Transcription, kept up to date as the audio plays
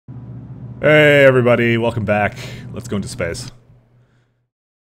Hey everybody, welcome back. Let's go into space.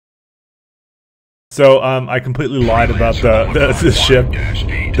 So, I completely lied about the ship.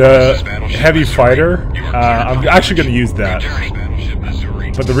 The heavy fighter, I'm actually going to use that.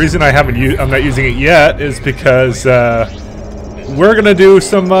 But the reason I'm not using it yet is because we're going to do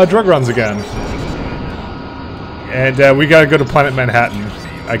some drug runs again. And we got to go to Planet Manhattan,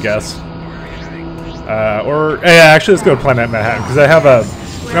 I guess. Actually, let's go to Planet Manhattan, because I have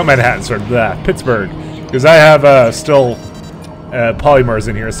not Manhattan, sorry, Pittsburgh. Because I have still polymers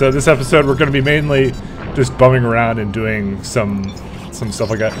in here. So this episode, we're going to be mainly just bumming around and doing some stuff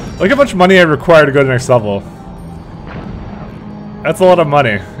like that. Look how much money I require to go to the next level. That's a lot of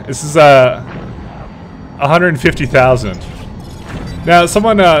money. This is 150,000. Now,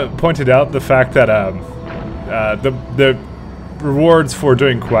 someone pointed out the fact that the rewards for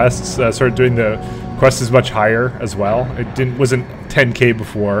doing quests, doing the quest is much higher as well. It wasn't 10k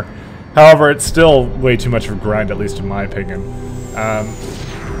before. However, it's still way too much of a grind, at least in my opinion.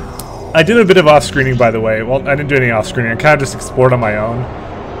 I did a bit of off-screening, by the way. Well, I didn't do any off-screening. I kind of just explored on my own.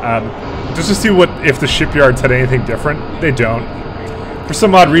 Just to see if the shipyards had anything different. They don't. For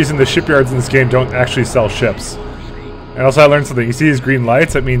some odd reason, the shipyards in this game don't actually sell ships. And also I learned something. You see these green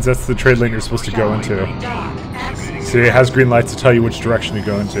lights? That means that's the trade lane you're supposed to go into. See, it has green lights to tell you which direction to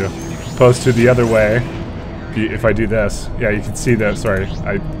go into. Opposed to the other way. If I do this. Yeah, you can see that. Sorry,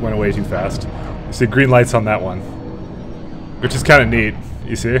 I went away too fast. You see green lights on that one. Which is kind of neat.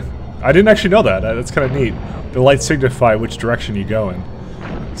 You see? I didn't actually know that. That's kind of neat. The lights signify which direction you go in.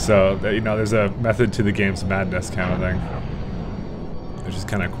 So, you know, there's a method to the game's madness kind of thing. Which is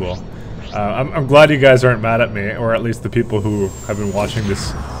kind of cool. I'm glad you guys aren't mad at me, or at least the people who have been watching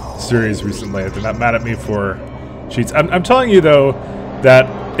this series recently. They're not mad at me for cheats. I'm telling you, though, that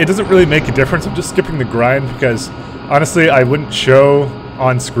it doesn't really make a difference. I'm just skipping the grind because, honestly, I wouldn't show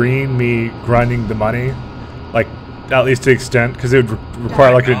on screen me grinding the money. Like, at least to the extent, because it would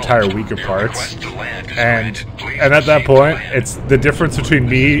require like an entire week of parts. And at that point, it's the difference between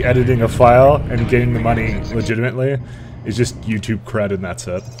me editing a file and getting the money legitimately is just YouTube cred, and that's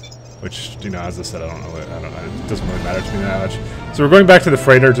it. Which, you know, as I said, I don't know, it doesn't really matter to me that much. So we're going back to the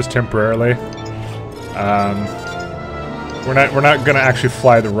freighter just temporarily. We're not gonna actually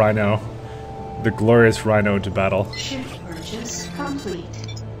fly the Rhino, the glorious Rhino, into battle. Ship purchase complete.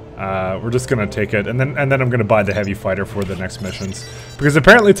 We're just gonna take it, and then I'm gonna buy the heavy fighter for the next missions, because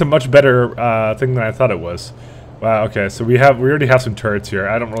apparently it's a much better thing than I thought it was. Wow. Okay, so we already have some turrets here.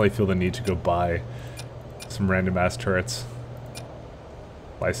 I don't really feel the need to go buy some random ass turrets.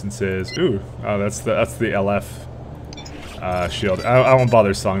 Licenses. Ooh. Oh, that's the LF shield. I won't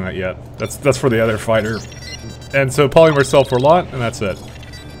bother selling that yet. That's for the other fighter. And so polymers sell for a lot, and that's it.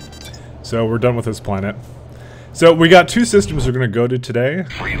 So we're done with this planet. So we got two systems we're going to go to today.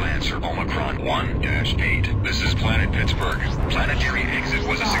 Freelancer Omicron 1-8. This is Planet Pittsburgh. Planetary exit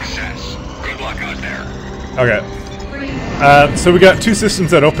was a success. Good luck out there. Okay. So we got two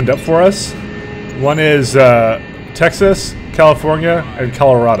systems that opened up for us. One is Texas, California, and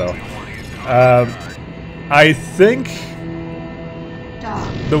Colorado. I think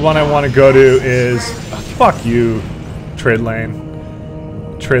the one I want to go to is... fuck you, trade lane.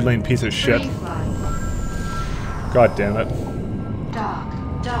 Trade lane piece of shit. God damn it. Dock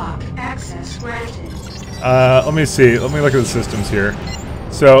access granted. Let me see. Let me look at the systems here.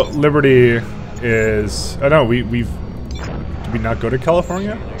 So Liberty is... oh no, did we not go to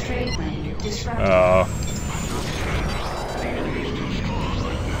California? Trade lane disrupted.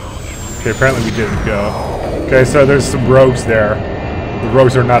 Okay, apparently we didn't go. Okay, so there's some rogues there. The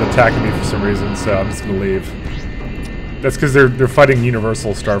rogues are not attacking me for some reason, so I'm just gonna leave. That's because they're fighting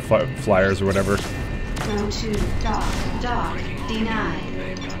Universal Star Flyers or whatever. Go to dock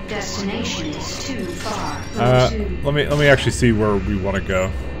denied. Destination is too far. Let me actually see where we want to go,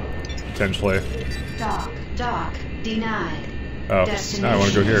 potentially. Dock denied. Oh, now I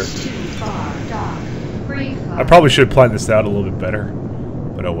want to go here. Too far. Dock. I probably should have planned this out a little bit better,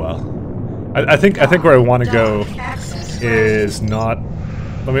 but oh well. I think where I want to go is not.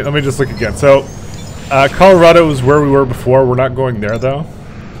 Let me just look again. So, Colorado is where we were before. We're not going there though.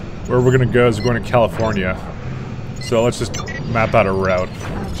 Where we're gonna go is we're going to California. So let's just map out a route.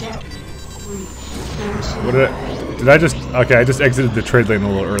 What did I just? Okay, I just exited the trade lane a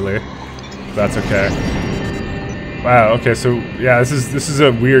little early. That's okay. Wow. Okay. So yeah, this is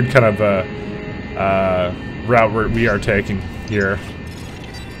a weird kind of route where we are taking here.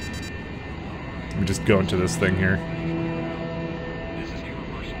 Let me just go into this thing here.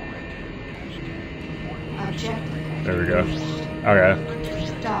 There we go. Okay.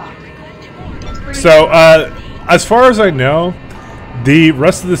 So, as far as I know, The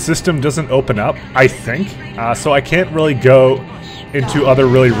rest of the system doesn't open up, I think, so I can't really go into other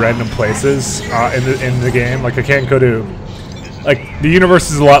really random places in the game. Like I can't go to, like the universe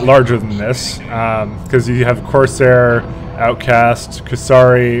is a lot larger than this because you have Corsair, Outcast,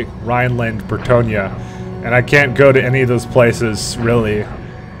 Kusari, Rhineland, Bretonnia, and I can't go to any of those places really,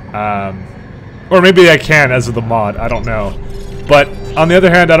 or maybe I can as of the mod. I don't know. But on the other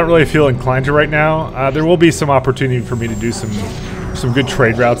hand, I don't really feel inclined to right now. There will be some opportunity for me to do some good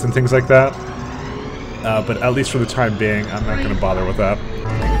trade routes and things like that. But at least for the time being, I'm not going to bother with that.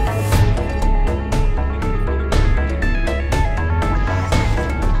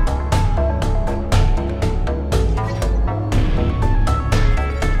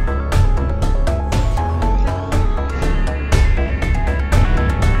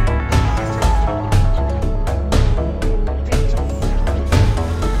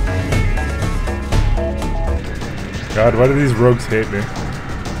 God, why do these rogues hate me?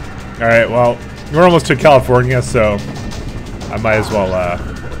 Alright, well, we're almost to California, so I might as well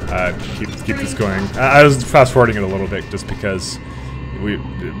keep this going. I was fast-forwarding it a little bit just because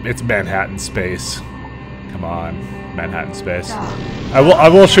it's Manhattan space. Come on, Manhattan space. I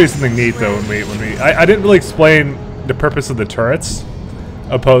will show you something neat though I didn't really explain the purpose of the turrets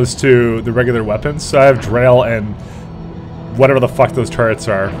opposed to the regular weapons. So I have Drail and whatever the fuck those turrets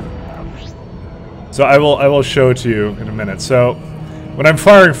are. So I will show it to you in a minute. So when I'm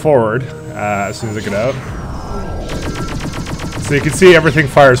firing forward, as soon as I get out, so you can see everything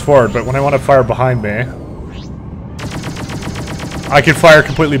fires forward, but when I want to fire behind me, I can fire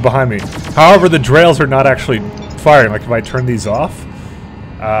completely behind me. However, the Drails are not actually firing. Like if I turn these off,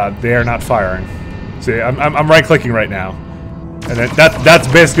 they are not firing. See, I'm right-clicking right now, and then that's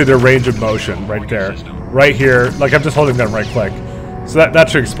basically their range of motion right there, right here. Like I'm just holding down right-click. So that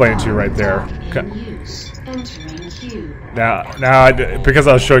should explain it to you right there. Okay. Now, because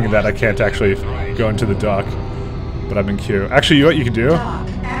I was showing you that, I can't actually go into the dock, but I'm in queue. Actually, you know what you can do? Oh,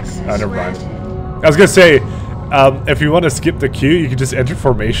 never mind. I was gonna say, if you want to skip the queue, you can just enter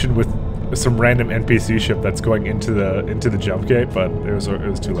formation with some random NPC ship that's going into the jump gate, but it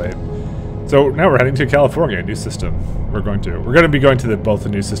was too late. So now we're heading to California, a new system. We're going to be going to both the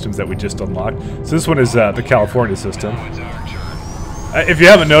new systems that we just unlocked. So this one is the California system. If you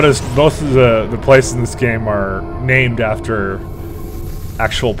haven't noticed, most of the places in this game are named after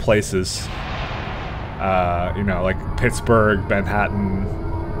actual places. You know, like Pittsburgh, Manhattan.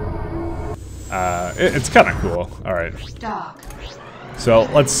 It's kind of cool. All right. So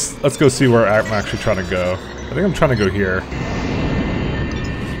let's go see where I'm actually trying to go. I think I'm trying to go here.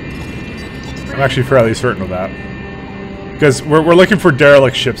 I'm actually fairly certain of that, because we're looking for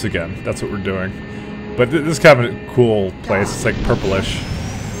derelict ships again. That's what we're doing. But this is kind of a cool place. It's like purplish.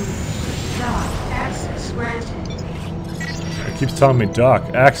 Access granted. It keeps telling me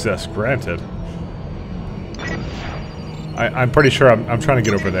dock access granted. I'm pretty sure I'm trying to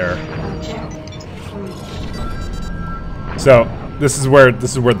get over there. So this is where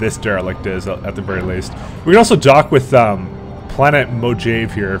this derelict is at the very least. We can also dock with Planet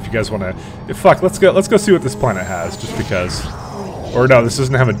Mojave here if you guys want to. Fuck, let's go see what this planet has just because. Or no, this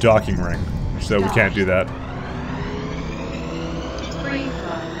doesn't have a docking ring. So we can't do that.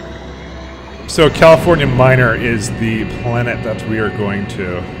 So California Minor is the planet that we are going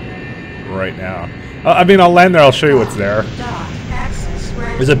to right now. I mean, I'll land there, I'll show you what's there.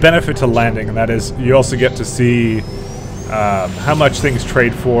 There's a benefit to landing, and that is you also get to see how much things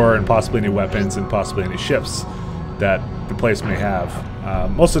trade for, and possibly any weapons, and possibly any ships that the place may have.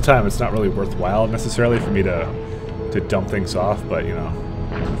 Most of the time, it's not really worthwhile necessarily for me to dump things off, but you know,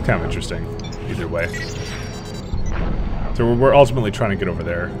 it's kind of interesting. Either way. So we're ultimately trying to get over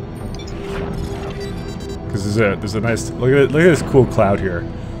there. Because there's a nice look at this cool cloud here.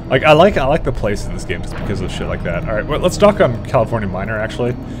 Like I like the place in this game just because of shit like that. Alright, well, let's dock on California Minor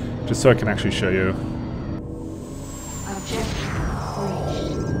actually. Just so I can actually show you.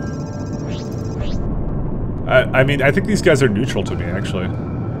 I mean, I think these guys are neutral to me actually.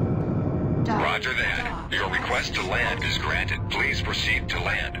 Roger that. Your request to land is granted. Please proceed to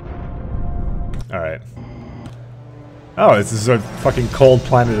land. Alright. Oh, this is a fucking cold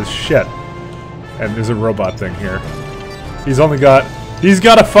planet as shit. And there's a robot thing here. He's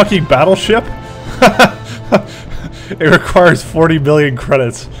got a fucking battleship? It requires 40 million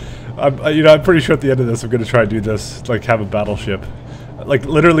credits. I'm pretty sure at the end of this I'm gonna try to do this, like have a battleship. Like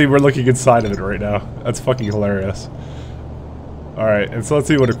literally we're looking inside of it right now. That's fucking hilarious. Alright, and so let's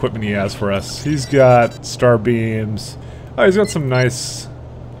see what equipment he has for us. He's got star beams. Oh, he's got some nice...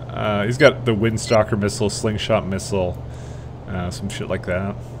 he's got the Windstalker missile, slingshot missile, some shit like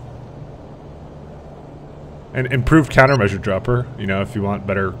that. And improved countermeasure dropper. You know, if you want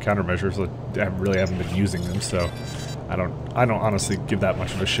better countermeasures, I really haven't been using them, so I don't honestly give that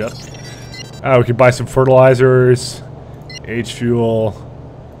much of a shit. We could buy some fertilizers, H fuel,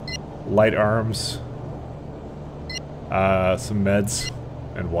 light arms, some meds,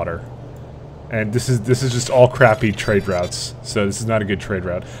 and water. And this is just all crappy trade routes, so this is not a good trade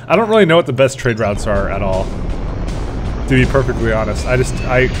route. I don't really know what the best trade routes are at all, to be perfectly honest.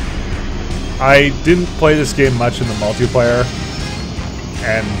 I didn't play this game much in the multiplayer,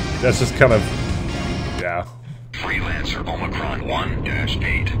 and that's just kind of, yeah. Freelancer Omicron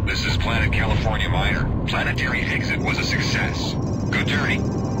 1-8. This is Planet California Minor. Planetary exit was a success. Good journey.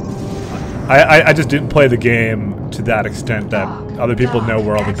 I just didn't play the game to that extent that other people know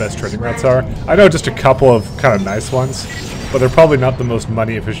where all the best trading routes are. I know just a couple of kind of nice ones, but they're probably not the most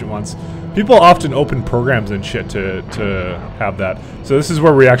money efficient ones. People often open programs and shit to have that. So this is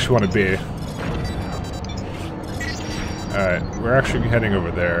where we actually want to be. Alright, we're actually heading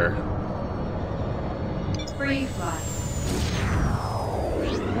over there. Free flight.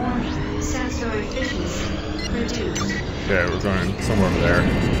 Warning. Sensor efficiency reduced. Okay, we're going somewhere over there.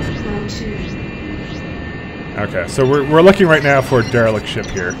 Flow 2. Okay, so we're looking right now for a derelict ship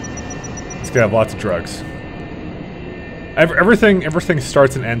here. It's gonna have lots of drugs. Everything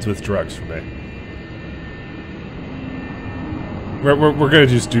starts and ends with drugs for me. We're gonna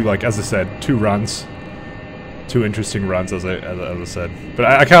just do, like, as I said, 2 runs. 2 interesting runs, as I said. But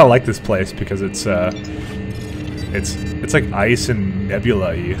I kind of like this place because it's like ice and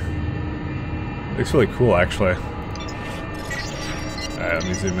nebula-y. Looks really cool, actually. Alright, let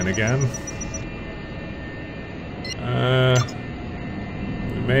me zoom in again.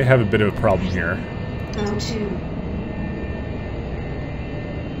 We may have a bit of a problem here. Flow 2.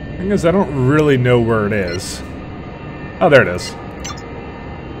 Thing is, I don't really know where it is. Oh, there it is.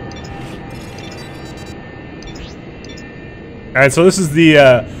 Alright, so this is the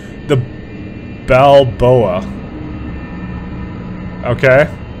Balboa. Okay.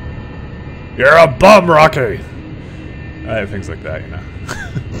 You're a bum, Rocky! Things like that, you know.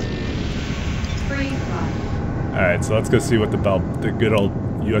 Free flight. Alright, so let's go see what the good old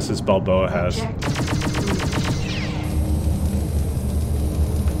USS Balboa has. Is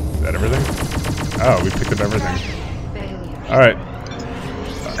that everything? Oh, we picked up everything. Alright.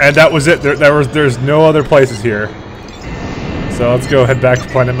 And that was it. There's no other places here. So let's go head back to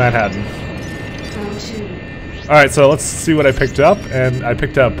Planet Manhattan. Alright, so let's see what I picked up. And I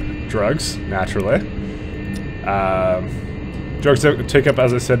picked up drugs, naturally. Drugs take up,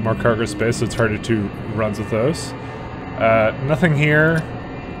 as I said, more cargo space, so it's harder to do runs with those. Nothing here.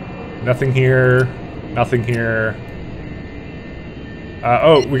 Nothing here. Nothing here.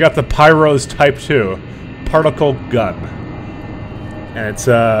 Oh, we got the Pyro's Type 2. Particle gun. And it's,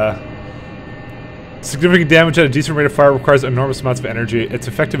 significant damage at a decent rate of fire, requires enormous amounts of energy. It's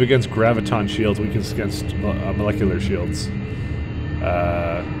effective against graviton shields, weakens against molecular shields.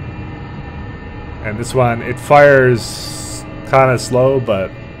 And this one, it fires kind of slow,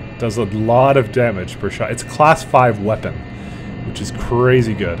 but does a lot of damage per shot. It's a class 5 weapon, which is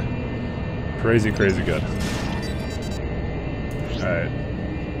crazy good. Crazy, crazy good. Alright.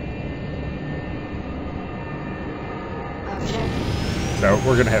 So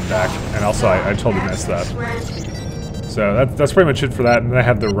we're gonna head back, and also I totally missed that. So that's pretty much it for that. And then I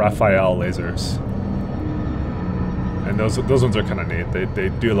have the Raphael lasers, and those ones are kind of neat. They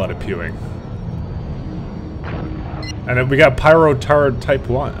do a lot of pewing. And then we got Pyro Tower Type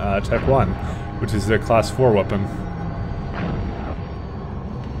 1, which is the class 4 weapon.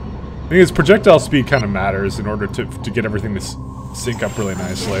 The thing is, projectile speed kind of matters in order to get everything to sync up really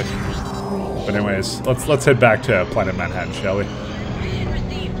nicely. But anyways, let's head back to Planet Manhattan, shall we?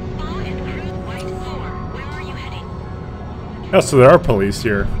 Yeah, so there are police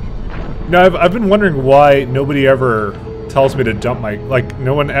here. Now, I've been wondering why nobody ever tells me to dump my... Like,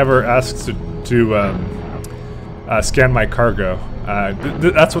 no one ever asks to scan my cargo.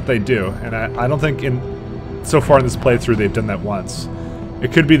 That's what they do, and I don't think so far in this playthrough they've done that once.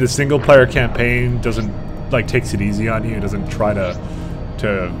 It could be the single-player campaign doesn't, like, takes it easy on you, doesn't try to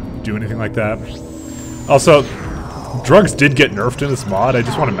do anything like that. Also, drugs did get nerfed in this mod, I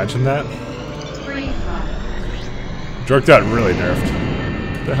just want to mention that. Drug got really nerfed.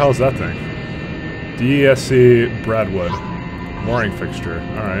 What the hell is that thing? DESC Bradwood. Mooring fixture.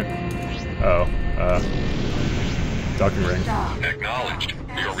 Alright. Uh-oh. Docking ring. Acknowledged.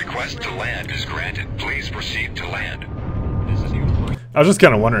 Your request to land is granted. Please proceed to land. I was just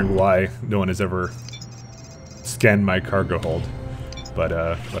kind of wondering why no one has ever scanned my cargo hold. But,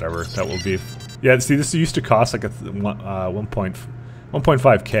 whatever. That will be... Yeah, see, this used to cost like a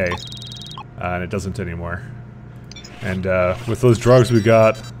 1.5k. And it doesn't anymore. And with those drugs, we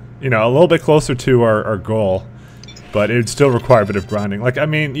got, you know, a little bit closer to our goal. But it would still require a bit of grinding. Like, I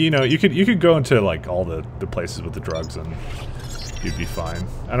mean, you know, you could go into like all the places with the drugs and you'd be fine.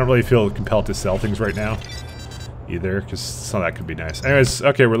 I don't really feel compelled to sell things right now either, because some of that could be nice. Anyways,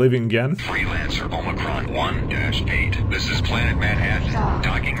 okay, we're leaving again. Freelancer Omicron 1-8. This is Planet Manhattan.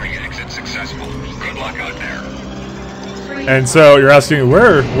 Docking ring exit successful. Good luck out there. And so you're asking,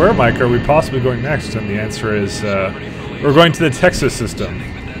 where, Mike, are we possibly going next? And the answer is, we're going to the Texas system.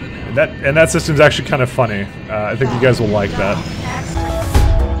 And that system's actually kind of funny. I think you guys will like that.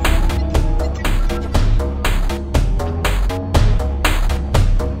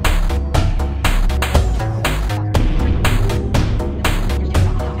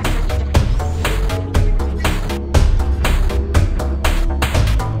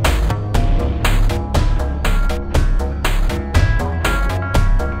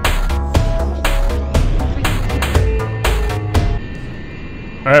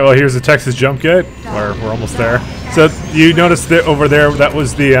 Alright, well here's the Texas jump gate. We're almost there. So you noticed that over there, that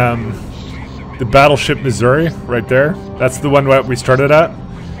was the Battleship Missouri right there. That's the one that we started at.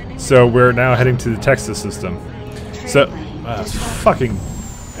 So we're now heading to the Texas system. So, fucking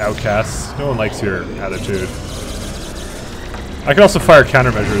outcasts. No one likes your attitude. I can also fire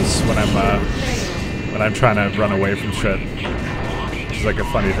countermeasures when I'm trying to run away from shit. Which is like a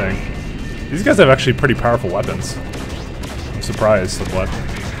funny thing. These guys have actually pretty powerful weapons. I'm surprised somewhat.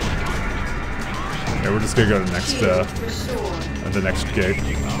 Yeah, we're just gonna go to the next gate.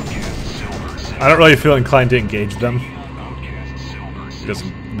 I don't really feel inclined to engage them. It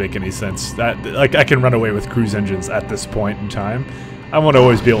doesn't make any sense. Like, I can run away with cruise engines at this point in time. I won't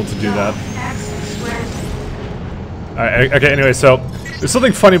always be able to do that. Alright, okay, anyway, so there's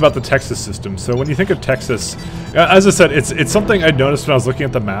something funny about the Texas system. So when you think of Texas, as I said, it's something I noticed when I was looking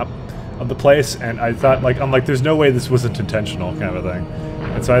at the map of the place, and I thought, like, I'm like, there's no way this wasn't intentional, kind of a thing.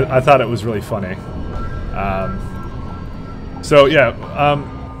 And so I thought it was really funny. So yeah,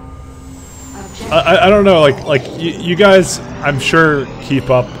 I don't know, like you guys, I'm sure, keep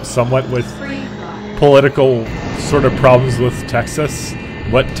up somewhat with political sort of problems with Texas.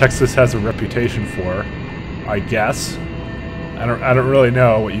 What Texas has a reputation for, I guess. I don't really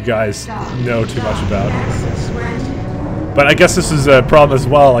know what you guys know too much about. But I guess this is a problem as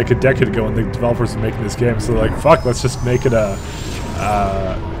well, like a decade ago when the developers were making this game, so they're like, fuck, let's just make it a,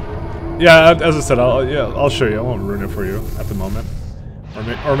 yeah, as I said, I'll show you, I won't ruin it for you at the moment.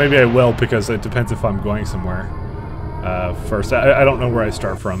 Or maybe I will, because it depends if I'm going somewhere, first. I don't know where I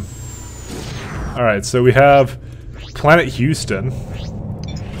start from. Alright, so we have Planet Houston.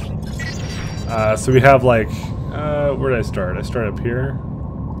 So we have like, where did I start? I start up here.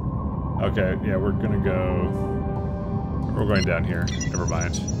 Okay, yeah, we're going down here. Never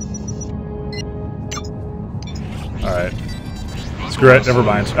mind. Alright. Screw it, never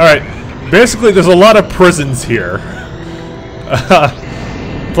mind. Alright, basically there's a lot of prisons here.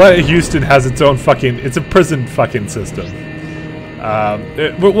 Planet Houston has its own fucking, it's a prison fucking system.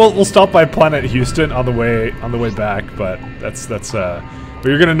 We'll stop by Planet Houston on the way back, but what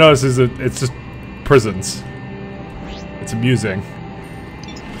you're gonna notice is that it's just prisons. It's amusing.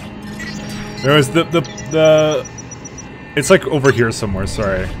 There was it's like over here somewhere,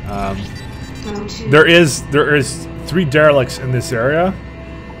 sorry. There is 3 derelicts in this area,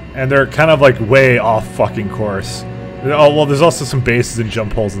 and they're kind of like way off fucking course. Oh, well, there's also some bases and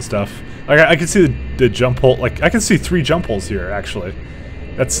jump holes and stuff. Like, I can see the jump hole, like, I can see 3 jump holes here, actually.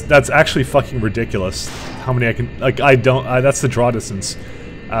 That's actually fucking ridiculous. How many I can, like, that's the draw distance.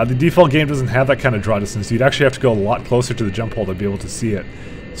 The default game doesn't have that kind of draw distance. You'd actually have to go a lot closer to the jump hole to be able to see it.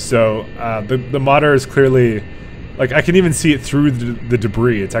 So, the modder is clearly, like, I can even see it through the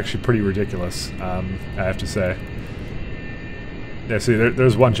debris. It's actually pretty ridiculous, I have to say. Yeah, see,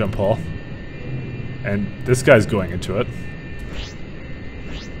 there's one jump hole. And this guy's going into it.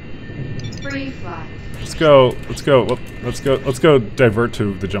 Let's go divert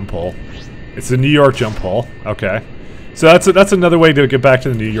to the jump hole. It's the New York jump hole. Okay. So that's another way to get back to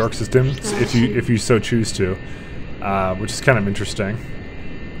the New York system, if you so choose to. Which is kind of interesting.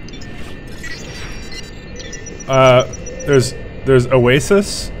 There's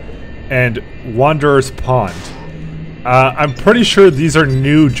Oasis and Wanderer's Pond. I'm pretty sure these are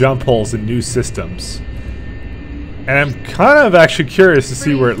new jump holes in new systems. And I'm kind of actually curious to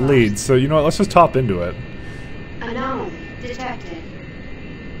see where it leads, so you know what, let's just hop into it. Anomaly detected.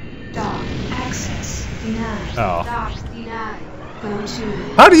 Dock access denied. Oh. Dock denied. Go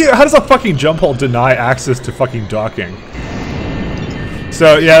to. How does a fucking jump hole deny access to fucking docking?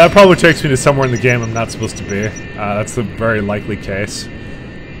 So yeah, that probably takes me to somewhere in the game I'm not supposed to be. That's the very likely case.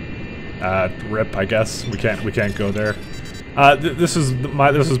 Rip, I guess. We can't go there. This is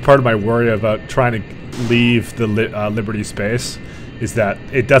part of my worry about trying to leave the Liberty space. Is that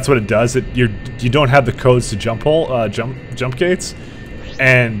that's what it does? You don't have the codes to jump gates,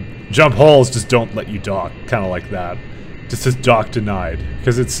 and jump holes just don't let you dock. Kind of like that. Just says dock denied,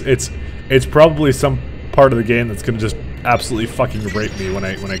 because it's probably some part of the game that's gonna just absolutely fucking rape me when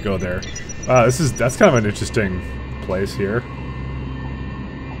I go there. That's kind of an interesting place here.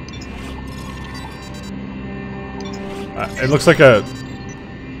 It looks like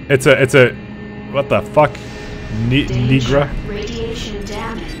it's a what the fuck? Negra? Radiation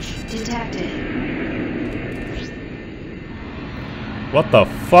damage detected. What the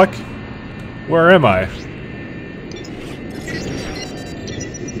fuck? Where am I?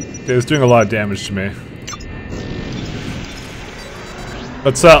 Okay, it's doing a lot of damage to me.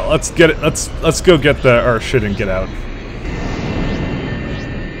 Let's get it. Let's go get our shit and get out.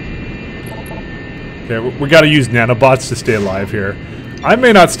 Okay, we gotta use nanobots to stay alive here. I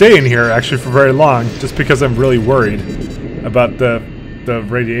may not stay in here actually for very long, just because I'm really worried about the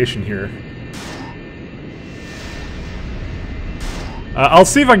radiation here. I'll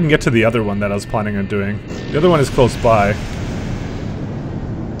see if I can get to the other one that I was planning on doing. The other one is close by.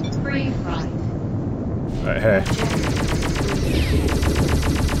 Free flight. Hey.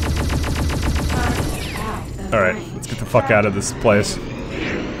 Alright, let's get the fuck out of this place.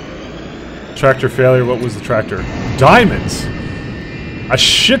 Tractor failure, what was the tractor? Diamonds! A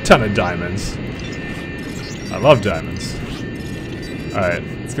shit ton of diamonds. I love diamonds. Alright,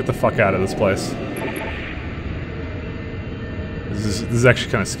 let's get the fuck out of this place. This is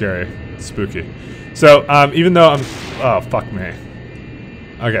actually kind of scary. It's spooky. So, even though I'm... Oh, fuck me.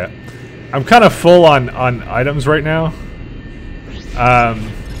 Okay. I'm kind of full on items right now. I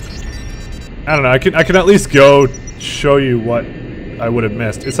don't know, I can at least go show you what I would have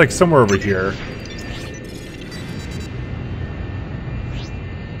missed. It's like somewhere over here.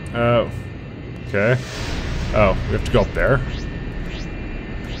 Oh. Okay. Oh, we have to go up there?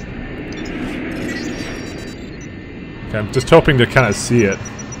 Okay, I'm just hoping to kind of see it.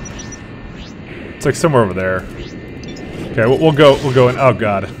 It's like somewhere over there. Okay, we'll go in. Oh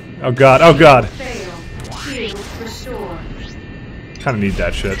god. Oh god, oh god! Kinda need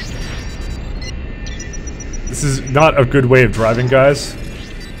that shit. This is not a good way of driving, guys.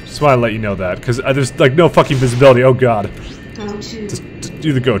 Just want to let you know that, because there's like no fucking visibility. Oh god. Just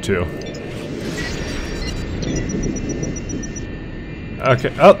do the go-to.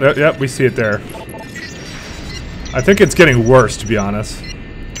 Okay. Oh, there, yeah, we see it there. I think it's getting worse, to be honest.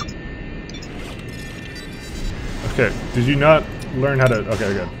 Okay. Did you not learn how to?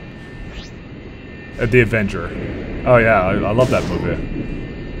 Okay, good. The Avenger. Oh yeah, I love that movie.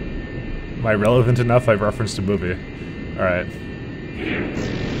 Am I relevant enough? I've referenced a movie. Alright.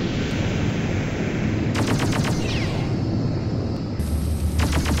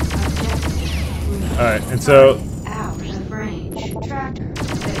 Alright, and so...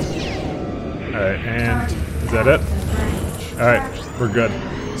 Alright, and... is that it? Alright, we're good.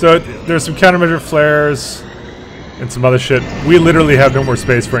 So, there's some countermeasure flares and some other shit. We literally have no more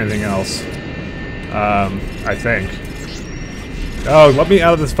space for anything else. I think. Oh, let me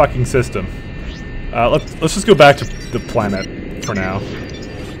out of this fucking system. Let's just go back to the planet for now.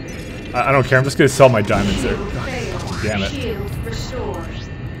 I don't care. I'm just gonna sell my diamonds there. God, damn it.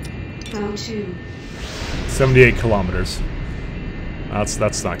 78 kilometers.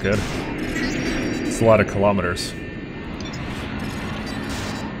 That's not good. It's a lot of kilometers.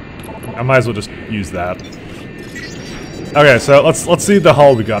 I might as well just use that. Okay, so let's see the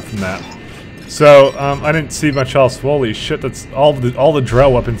hull we got from that. So, I didn't see much else. Holy shit, that's all the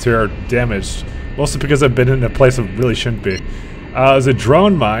drill weapons here are damaged. Mostly because I've been in a place I really shouldn't be. There's a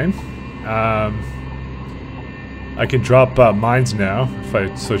drone mine. I can drop mines now, if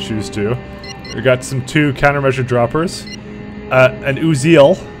I so choose to. We got two countermeasure droppers. An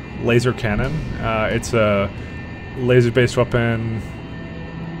Uziel laser cannon. It's a laser-based weapon,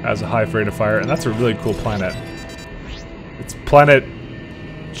 has a high rate of fire, and that's a really cool planet. It's planet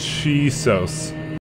Chisos.